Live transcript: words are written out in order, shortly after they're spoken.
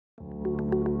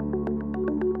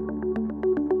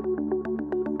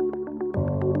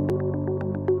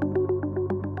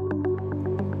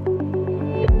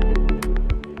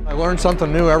learn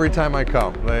something new every time I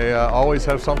come. They always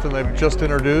have something they've just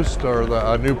introduced or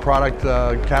a new product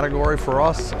category for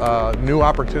us, new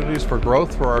opportunities for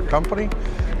growth for our company.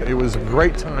 It was a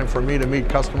great time for me to meet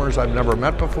customers I've never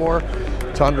met before,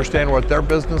 to understand what their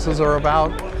businesses are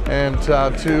about, and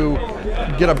to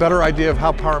get a better idea of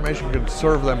how PowerMation could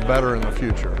serve them better in the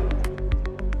future.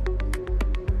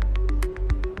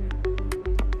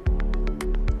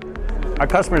 Our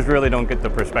customers really don't get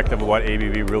the perspective of what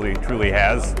ABB really truly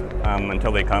has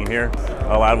until they come here.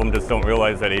 A lot of them just don't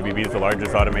realize that ABB is the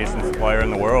largest automation supplier in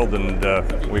the world, and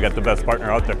we got the best partner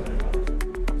out there.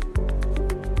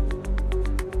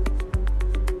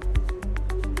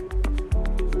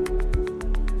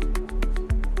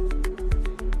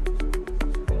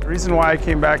 The reason why I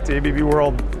came back to ABB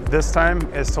World this time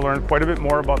is to learn quite a bit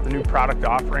more about the new product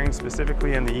offerings,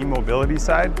 specifically in the e-mobility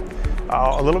side.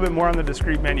 A little bit more on the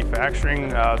discrete manufacturing.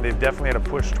 They've definitely had a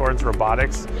push towards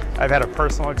robotics. I've had a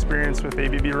personal experience with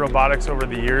ABB robotics over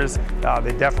the years.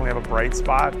 They definitely have a bright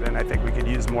spot, and I think we could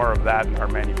use more of that in our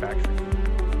manufacturing.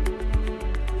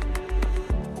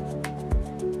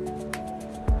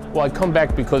 Well, I come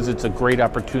back because it's a great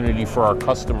opportunity for our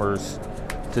customers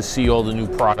to see all the new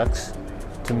products,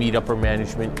 to meet upper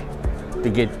management, to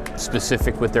get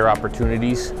specific with their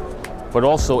opportunities. But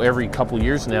also every couple of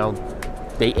years now,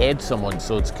 they add someone,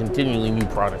 so it's continually new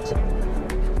products.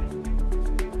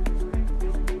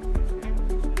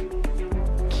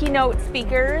 Keynote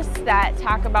speakers that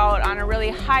talk about on a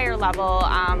really higher level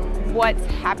what's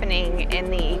happening in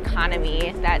the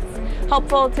economy. That's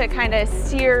helpful to kind of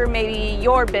steer maybe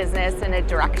your business in a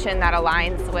direction that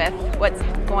aligns with what's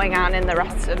going on in the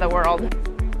rest of the world.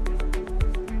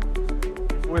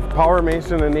 With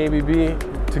PowerMation and ABB,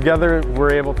 together,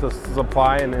 we're able to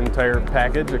supply an entire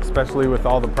package, especially with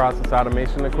all the process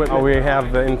automation equipment. We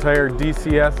have the entire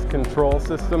DCS control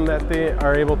system that they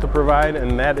are able to provide,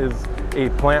 and that is a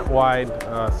plant-wide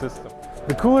system.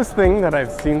 The coolest thing that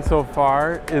I've seen so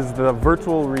far is the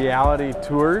virtual reality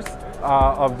tours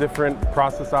of different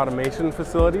process automation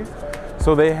facilities.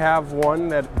 So they have one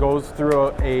that goes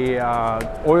through a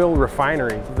oil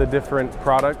refinery, the different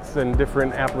products and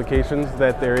different applications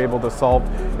that they're able to solve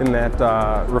in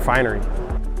that refinery.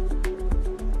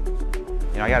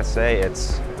 You know, I gotta say,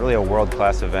 it's really a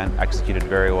world-class event, executed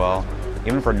very well.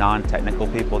 Even for non-technical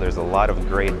people, there's a lot of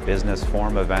great business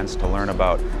forum events to learn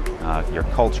about your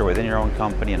culture within your own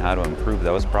company and how to improve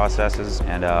those processes.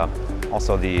 And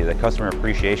also the customer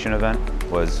appreciation event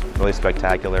was really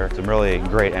spectacular. Some really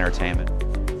great entertainment.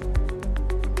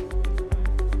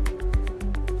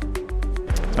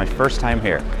 It's my first time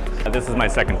here. This is my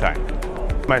second time.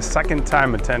 My second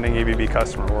time attending ABB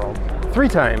Customer World. 3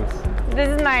 times. This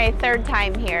is my third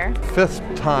time here. 5th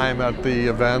time at the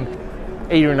event.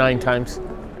 8 or 9 times.